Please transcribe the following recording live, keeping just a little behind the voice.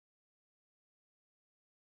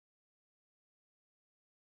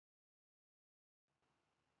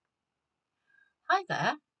Hi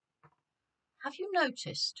there. Have you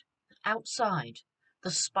noticed that outside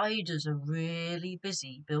the spiders are really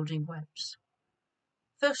busy building webs?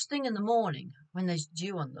 First thing in the morning when there's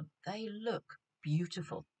dew on them, they look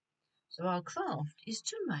beautiful. So our craft is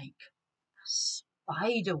to make a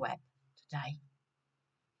spider web today.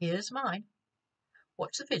 Here's mine.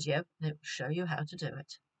 Watch the video and it will show you how to do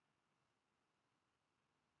it.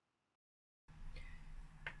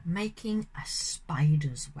 Making a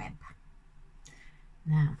spider's web.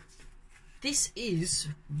 Now, this is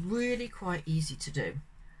really quite easy to do.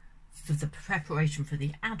 For the preparation for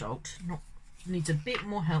the adult, needs a bit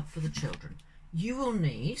more help for the children. You will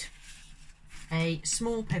need a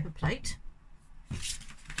small paper plate.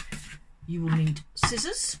 You will need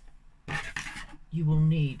scissors. You will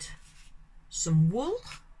need some wool.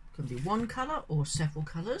 It can be one colour or several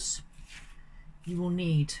colours. You will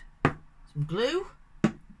need some glue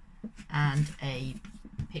and a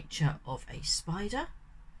picture of a spider,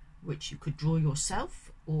 which you could draw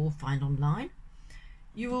yourself or find online.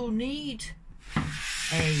 You will need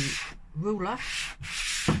a ruler.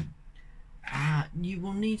 You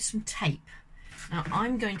will need some tape. Now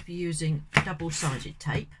I'm going to be using double-sided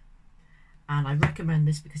tape, and I recommend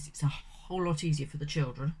this because it's a whole lot easier for the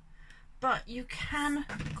children, but you can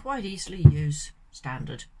quite easily use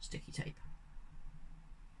standard sticky tape.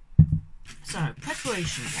 So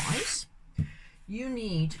preparation wise, you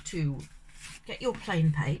need to get your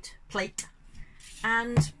plain plate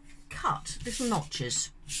and cut little notches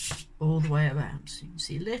all the way around. So you can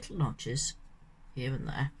see little notches here and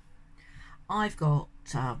there. I've got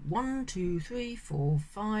 1, 2, 3, 4,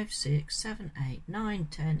 5, 6, 7, 8, 9,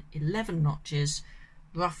 10, 11 notches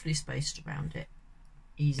roughly spaced around it.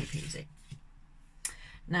 Easy peasy.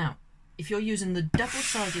 Now, if you're using the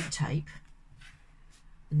double-sided tape,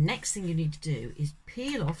 the next thing you need to do is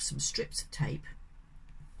peel off some strips of tape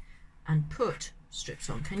and put strips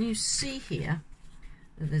on. Can you see here?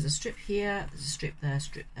 There's a strip here, there's a strip there,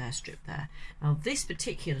 strip there, strip there. Now this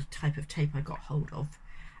particular type of tape I got hold of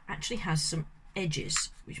actually has some edges,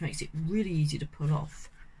 which makes it really easy to pull off.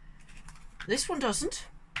 This one doesn't.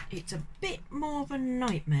 It's a bit more of a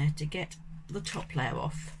nightmare to get the top layer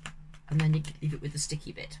off, and then you can leave it with the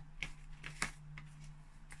sticky bit.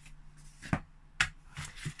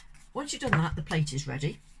 Once you've done that, the plate is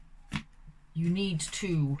ready. You need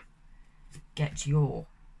to get your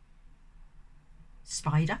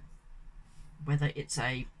spider, whether it's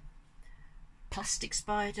a plastic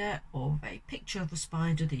spider or a picture of a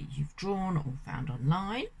spider that you've drawn or found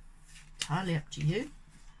online, entirely up to you.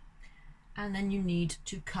 And then you need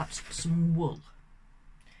to cut some wool.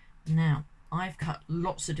 Now I've cut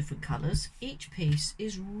lots of different colours. Each piece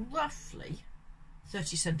is roughly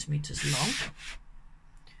 30 centimetres long,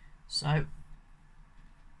 so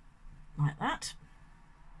like that.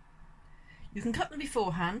 You can cut them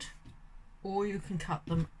beforehand, or you can cut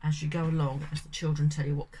them as you go along, as the children tell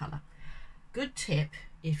you what colour. Good tip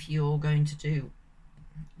if you're going to do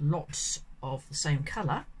lots of the same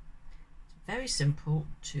colour, it's very simple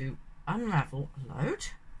to unravel a load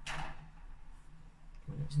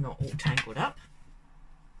when it's not all tangled up,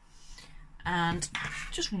 and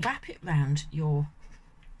just wrap it round your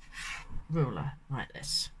ruler like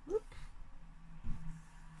this. Whoop.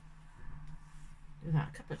 Do that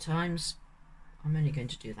a couple of times. I'm only going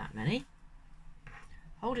to do that many.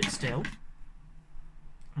 Hold it still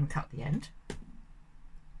and cut the end,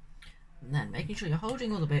 and then making sure you're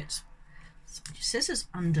holding all the bits, so your scissors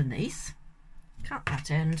underneath, cut that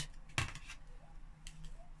end,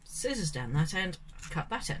 scissors down that end, cut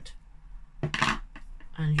that end,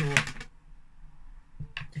 and your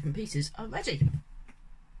different pieces are ready.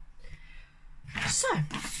 So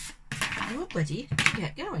you're ready to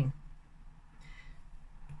get going.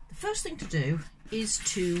 The first thing to do is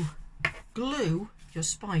to glue your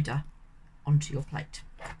spider onto your plate.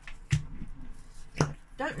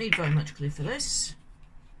 Don't need very much glue for this.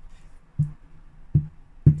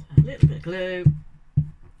 A little bit of glue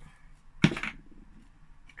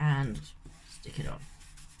and stick it on.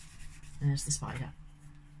 There's the spider.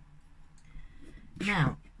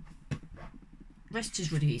 Now, rest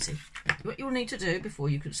is really easy. What you'll need to do before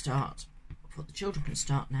you can start, before the children can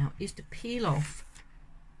start now, is to peel off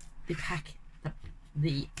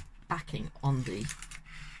the backing on the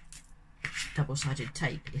double-sided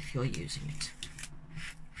tape if you're using it.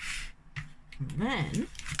 And then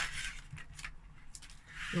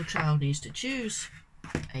your child needs to choose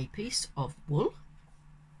a piece of wool.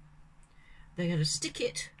 They're going to stick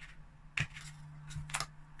it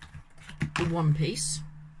to one piece,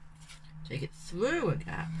 take it through a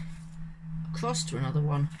gap, across to another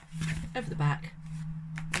one, over the back,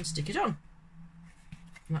 and stick it on.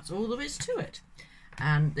 And that's all there is to it.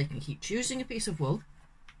 And they can keep choosing a piece of wool.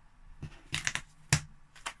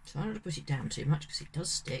 Try not to put it down too much because it does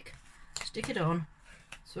stick. Stick it on,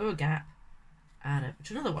 through a gap, and over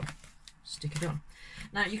to another one. Stick it on.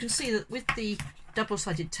 Now you can see that with the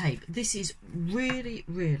double-sided tape, this is really,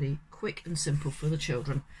 really quick and simple for the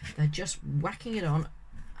children. They're just whacking it on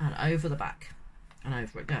and over the back, and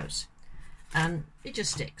over it goes. And it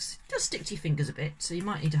just sticks. It does stick to your fingers a bit, so you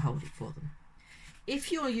might need to hold it for them.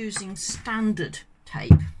 If you're using standard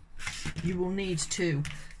tape, you will need to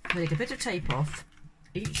take a bit of tape off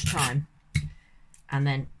each time and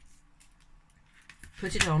then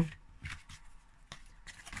put it on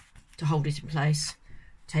to hold it in place,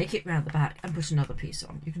 take it round the back and put another piece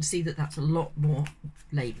on. You can see that that's a lot more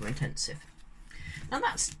labour intensive. Now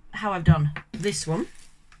that's how I've done this one.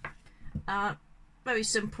 Very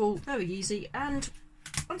simple, very easy, and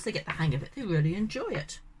once they get the hang of it, they really enjoy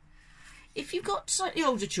it. If you've got slightly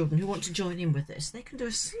older children who want to join in with this, they can do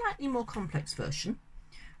a slightly more complex version,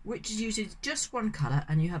 which is using just one colour,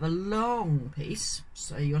 and you have a long piece.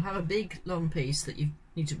 So you'll have a big long piece that you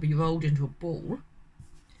need to be rolled into a ball,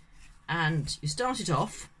 and you start it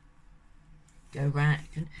off, go round,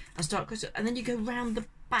 and then you go round the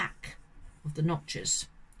back of the notches.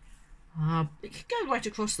 It can go right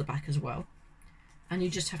across the back as well, and you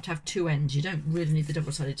just have to have two ends. You don't really need the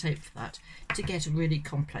double-sided tape for that to get a really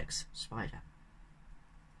complex spider.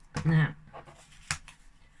 Now,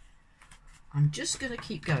 I'm just going to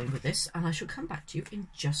keep going with this, and I shall come back to you in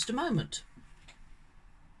just a moment.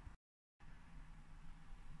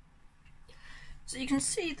 So you can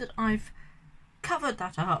see that I've covered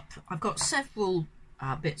that up. I've got several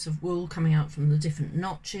bits of wool coming out from the different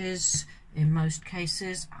notches in most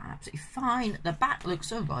cases. Absolutely fine. The back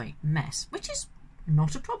looks a right mess, which is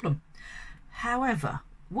not a problem. However,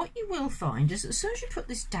 what you will find is that as soon as you put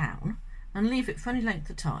this down and leave it for any length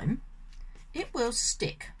of time, it will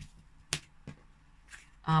stick.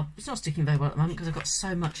 It's not sticking very well at the moment because I've got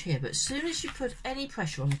so much here, but as soon as you put any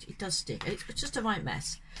pressure on it, it does stick. It's just a right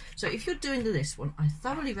mess. So if you're doing this one, I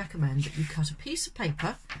thoroughly recommend that you cut a piece of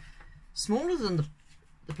paper smaller than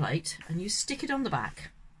the plate and you stick it on the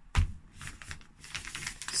back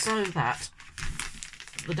so that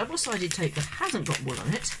the double-sided tape that hasn't got wool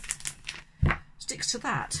on it sticks to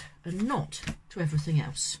that and not to everything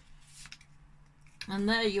else. And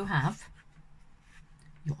there you have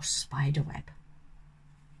your spider web.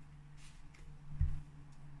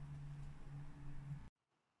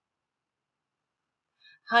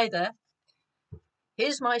 Hi there,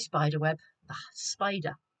 here's my spider web. The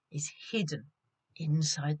spider is hidden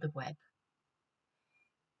inside the web.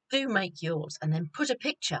 Do make yours and then put a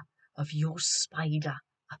picture of your spider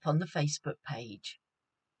up on the Facebook page.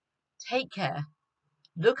 Take care,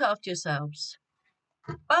 look after yourselves.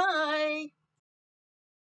 Bye.